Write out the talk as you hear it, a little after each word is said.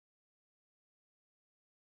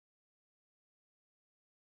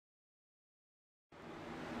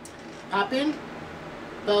Poppin',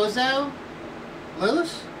 Bozo,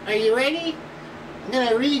 Moose, are you ready? I'm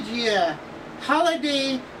gonna read you a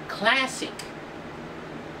holiday classic.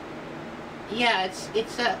 Yeah,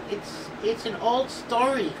 it's an old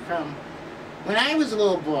story from when I was a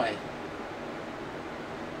little boy.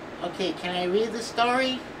 Okay, can I read the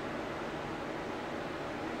story?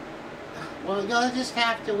 Well, you'll just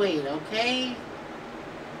have to wait, okay?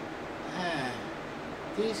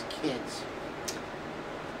 These kids.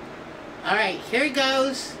 Alright, here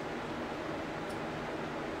goes.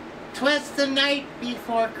 'Twas the night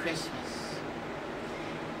before Christmas,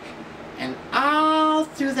 and all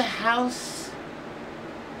through the house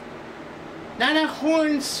not a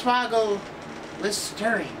hornswaggle was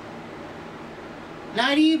stirring,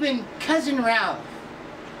 not even Cousin Ralph.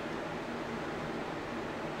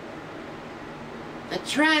 The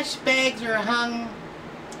trash bags are hung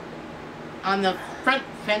on the front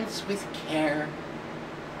fence with care,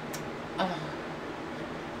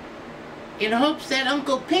 in hopes that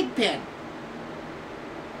Uncle Pigpen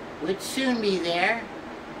would soon be there.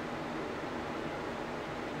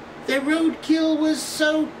 The roadkill was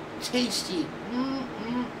so tasty,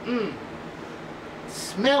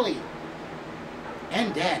 smelly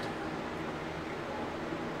and dead,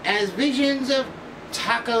 as visions of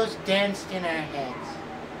tacos danced in our heads.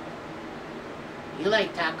 You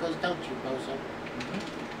like tacos, don't you, Bozo?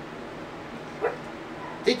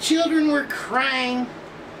 The children were crying.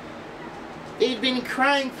 They'd been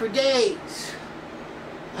crying for days.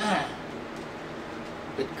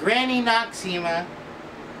 But Granny Noxema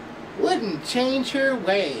wouldn't change her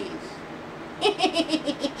ways.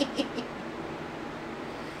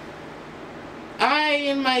 I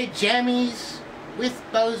in my jammies with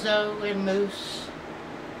Bozo and Moose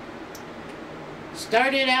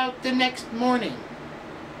started out the next morning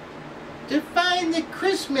to find the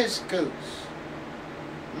Christmas goose.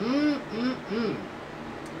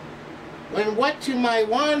 When what to my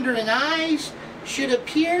wandering eyes should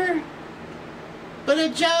appear but a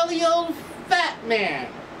jolly old fat man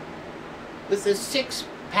with a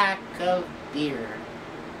 6-pack of beer.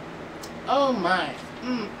 Oh my,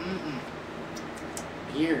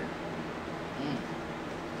 beer.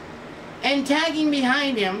 And tagging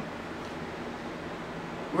behind him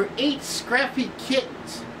were 8 scruffy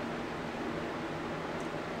kittens,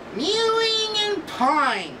 mewing and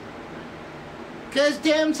pawing, 'cause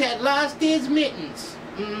Dems had lost his mittens.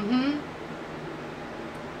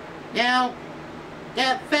 Now,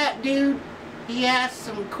 that fat dude, he asked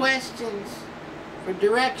some questions for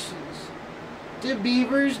directions to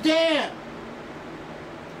Beaver's Dam,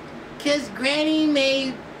 'cause Granny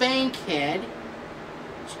May Bankhead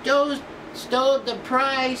stole the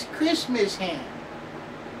prize Christmas ham.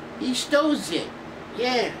 He stole it,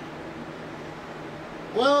 yeah.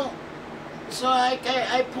 Well, so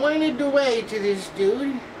I pointed the way to this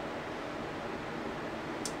dude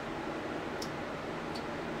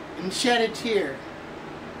and shed a tear.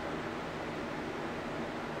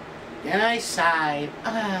 Then I sighed,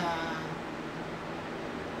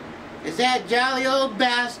 as that jolly old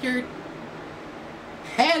bastard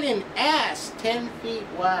had an ass 10 feet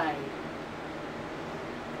wide.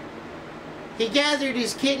 He gathered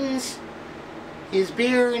his kittens, his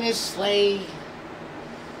beer and his sleigh,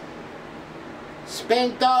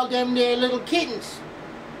 spanked all them there little kittens,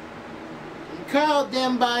 and called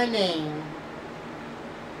them by name.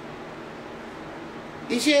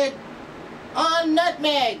 He said, "On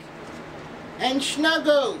Nutmeg and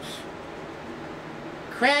Snuggles,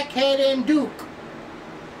 Crackhead and Duke,"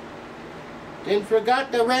 then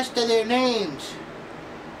forgot the rest of their names.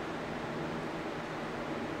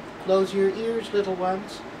 Close your ears, little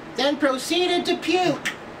ones. Then proceeded to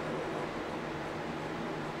puke.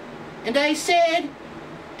 And I said,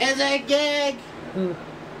 as I gagged, and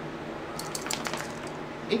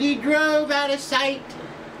he drove out of sight,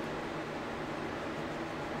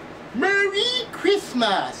 "Merry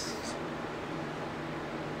Christmas,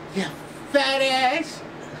 you fat ass."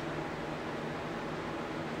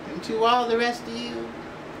 And to all the rest of you,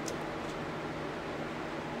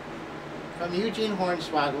 from Eugene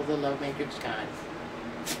Hornswaggled, the Love Matrix God,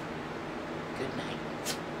 good night.